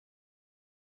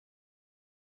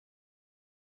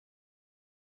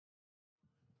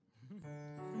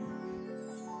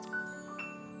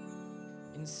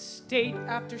In state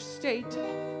after state,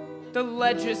 the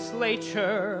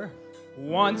legislature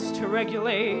wants to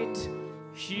regulate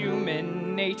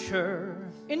human nature.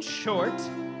 In short,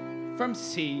 from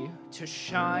sea to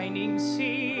shining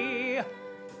sea,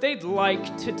 they'd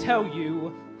like to tell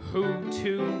you who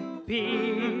to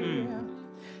be.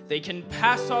 They can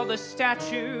pass all the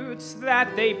statutes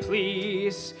that they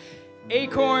please.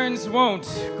 Acorns won't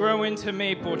grow into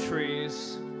maple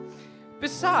trees.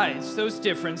 Besides, those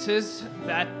differences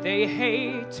that they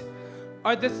hate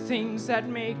are the things that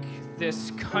make this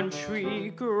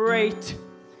country great.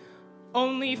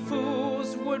 Only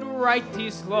fools would write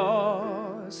these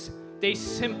laws. They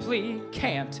simply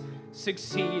can't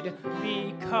succeed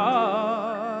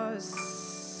because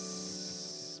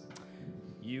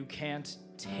you can't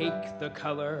take the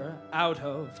color out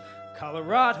of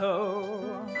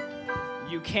Colorado.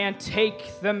 You can't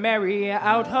take the Mary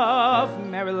out of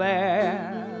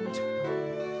Maryland.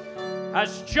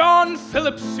 As John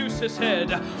Philip Sousa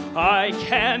said, I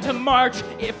can't march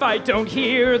if I don't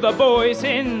hear the boys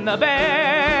in the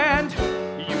band.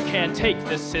 You can't take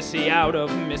the sissy out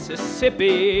of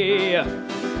Mississippi.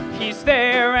 He's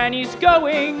there and he's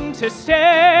going to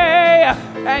stay.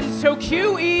 And so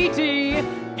QED,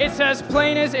 it's as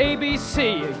plain as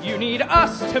ABC. You need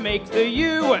us to make the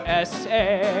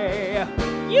USA.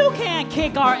 You can't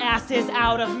kick our asses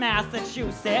out of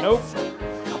Massachusetts. Nope.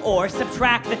 Or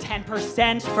subtract the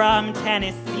 10% from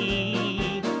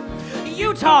Tennessee.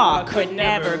 Utah could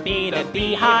never be the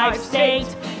Beehive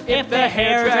State if the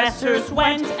hairdressers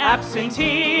went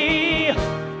absentee.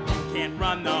 Can't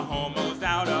run the homos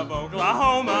out of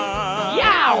Oklahoma.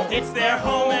 Yow! It's their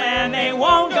home and they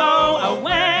won't go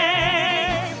away.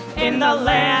 In the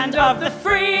land of the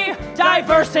free,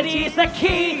 diversity's the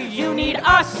key. You need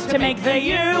us to make the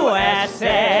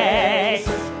USA.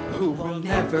 Who will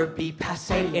never be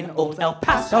passé in old El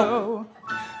Paso?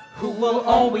 Who will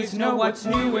always know what's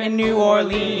new in New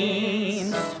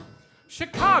Orleans?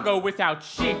 Chicago without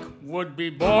chic would be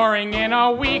boring in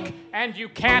a week, and you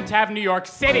can't have New York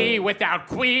City without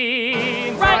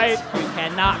Queens. Right. You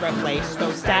cannot replace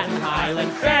those Staten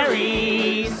Island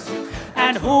ferries.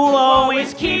 And who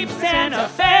always keeps Santa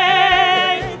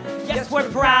Fe? Yes, we're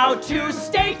proud to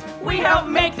state we help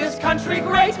make this country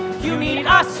great. You need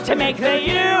us to make the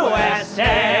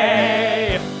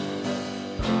USA.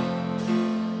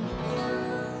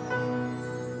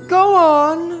 Go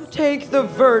on, take the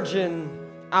Virgin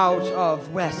out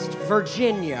of West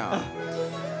Virginia.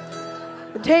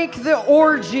 Take the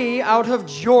orgy out of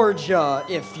Georgia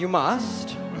if you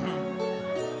must.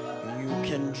 You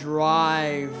can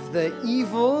drive the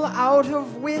evil out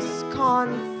of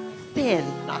Wisconsin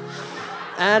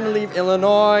and leave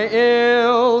Illinois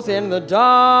ills in the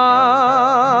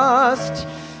dust.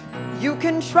 You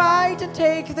can try to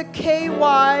take the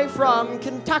KY from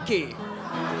Kentucky,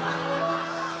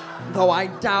 though I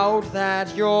doubt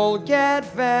that you'll get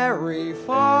very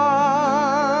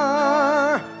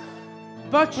far.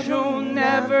 But you'll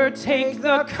never take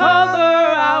the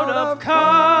color out of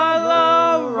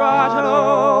Colorado.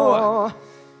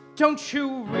 Don't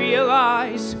you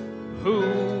realize who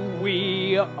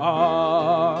we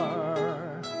are?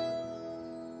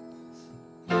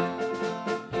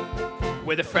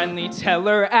 We're the friendly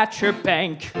teller at your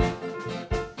bank.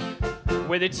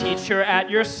 We're the teacher at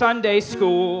your Sunday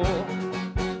school.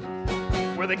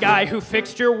 We're the guy who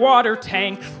fixed your water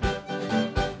tank.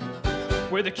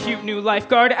 We're the cute new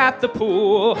lifeguard at the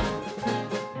pool.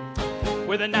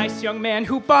 We're the nice young man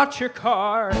who bought your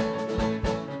car.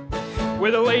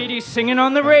 We're the lady singing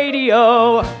on the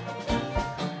radio.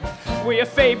 We're your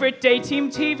favorite day-team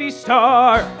TV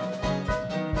star.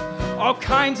 All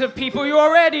kinds of people you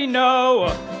already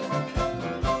know.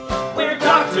 We're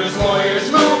doctors, lawyers,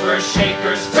 movers,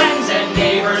 shakers, friends and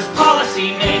neighbors,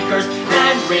 policy makers.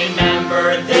 And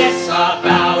remember this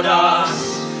about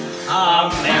us: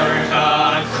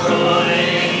 America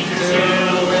couldn't do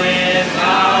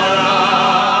without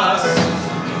us.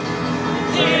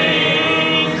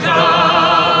 Think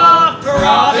of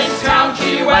Provincetown,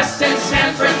 Key West, and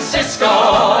San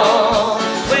Francisco.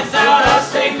 Without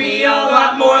us, they'd be a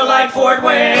lot more like Fort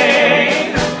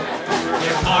Wayne.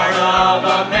 We're part of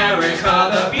America.